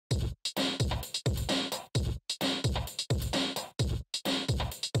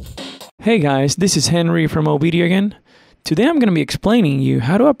Hey guys, this is Henry from OBEDIA again. Today I'm going to be explaining you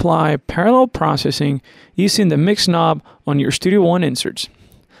how to apply parallel processing using the mix knob on your Studio One inserts.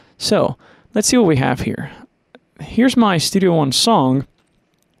 So, let's see what we have here. Here's my Studio One song.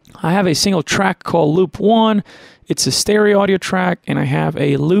 I have a single track called Loop 1. It's a stereo audio track, and I have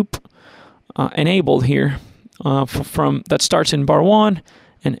a loop enabled here that starts in bar 1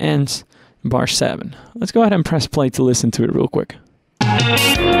 and ends in bar 7. Let's go ahead and press play to listen to it real quick.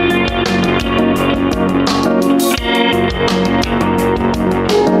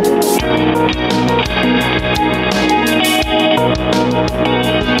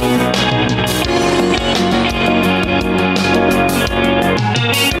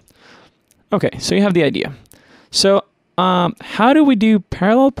 Okay, so you have the idea. So how do we do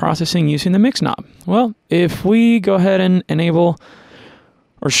parallel processing using the mix knob? Well, if we go ahead and enable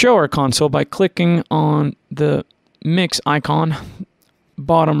or show our console by clicking on the mix icon,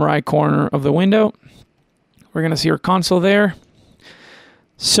 bottom right corner of the window, we're going to see our console there.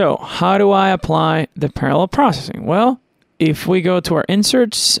 So how do I apply the parallel processing? Well, if we go to our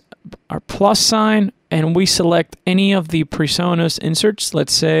inserts, our plus sign, and we select any of the PreSonus inserts,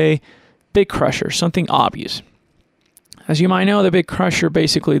 let's say Bit Crusher, something obvious. As you might know, the Bit Crusher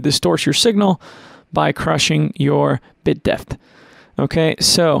basically distorts your signal by crushing your bit depth. Okay,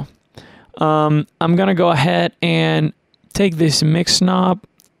 so I'm going to go ahead and take this mix knob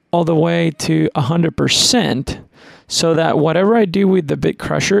all the way to 100% so that whatever I do with the Bit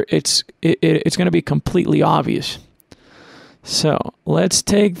Crusher, it's going to be completely obvious. So let's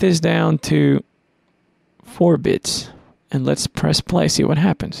take this down to 4 bits and let's press play, see what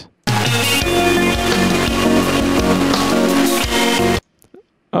happens.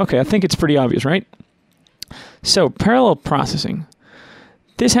 Okay, I think it's pretty obvious, right? So parallel processing.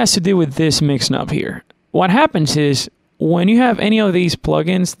 This has to do with this mix knob here. What happens is when you have any of these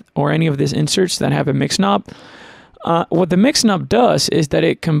plugins or any of these inserts that have a mix knob, what the mix knob does is that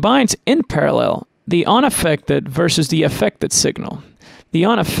it combines in parallel the unaffected versus the affected signal. The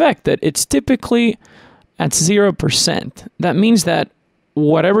unaffected, it's typically at 0%. That means that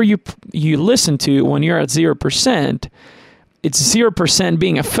whatever you listen to when you're at 0%, it's 0%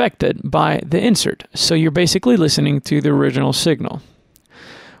 being affected by the insert. So you're basically listening to the original signal.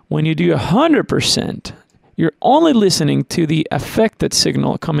 When you do 100%, you're only listening to the affected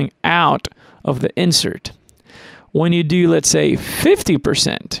signal coming out of the insert. When you do, let's say,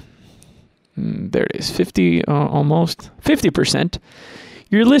 50%, there it is, 50, almost 50%,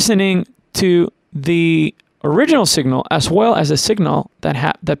 you're listening to the original signal as well as a signal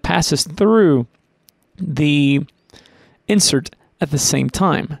that passes through the insert at the same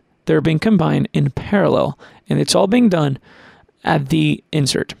time. They're being combined in parallel, and it's all being done at the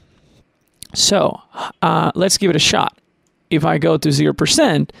insert. So let's give it a shot. If I go to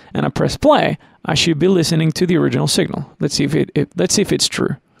 0% and I press play, I should be listening to the original signal. Let's see if it's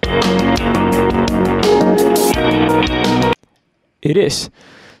true. It is.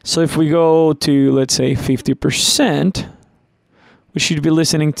 So if we go to, let's say, 50%, we should be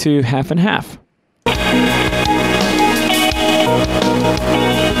listening to half and half.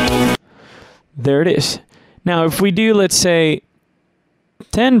 There it is. Now, if we do, let's say,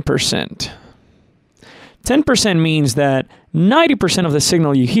 10%, 10% means that 90% of the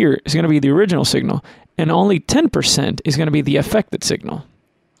signal you hear is going to be the original signal, and only 10% is going to be the affected signal.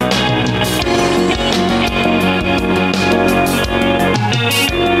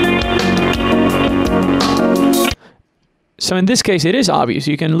 So in this case, it is obvious.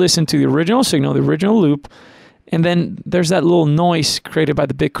 You can listen to the original signal, the original loop, and then there's that little noise created by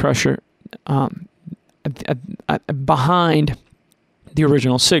the Bit Crusher behind the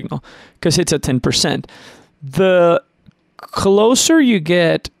original signal, because it's at 10%. The closer you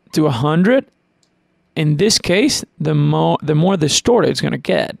get to 100, in this case, the more distorted it's going to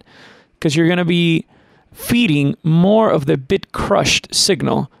get, because you're going to be feeding more of the bit crushed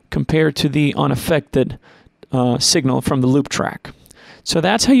signal compared to the unaffected signal from the loop track. So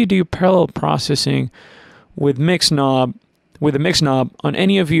that's how you do parallel processing with a mix knob on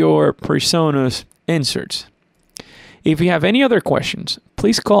any of your PreSonus inserts. If you have any other questions,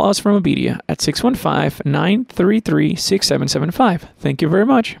 please call us from OBEDIA at 615-933-6775. Thank you very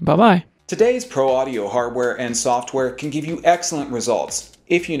much. Bye-bye. Today's pro audio hardware and software can give you excellent results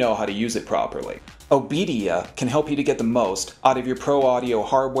if you know how to use it properly. OBEDIA can help you to get the most out of your pro audio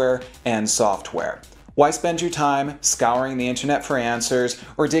hardware and software. Why spend your time scouring the internet for answers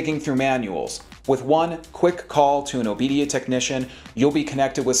or digging through manuals? With one quick call to an OBEDIA technician, you'll be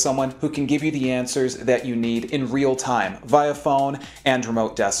connected with someone who can give you the answers that you need in real time via phone and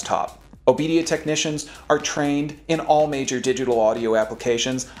remote desktop. OBEDIA technicians are trained in all major digital audio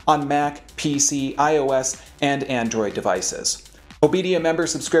applications on Mac, PC, iOS, and Android devices. OBEDIA member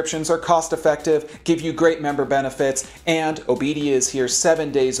subscriptions are cost-effective, give you great member benefits, and OBEDIA is here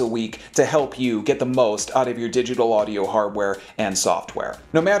 7 days a week to help you get the most out of your digital audio hardware and software.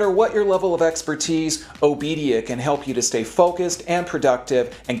 No matter what your level of expertise, OBEDIA can help you to stay focused and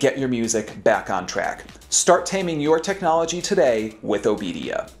productive and get your music back on track. Start taming your technology today with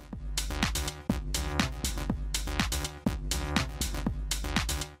OBEDIA.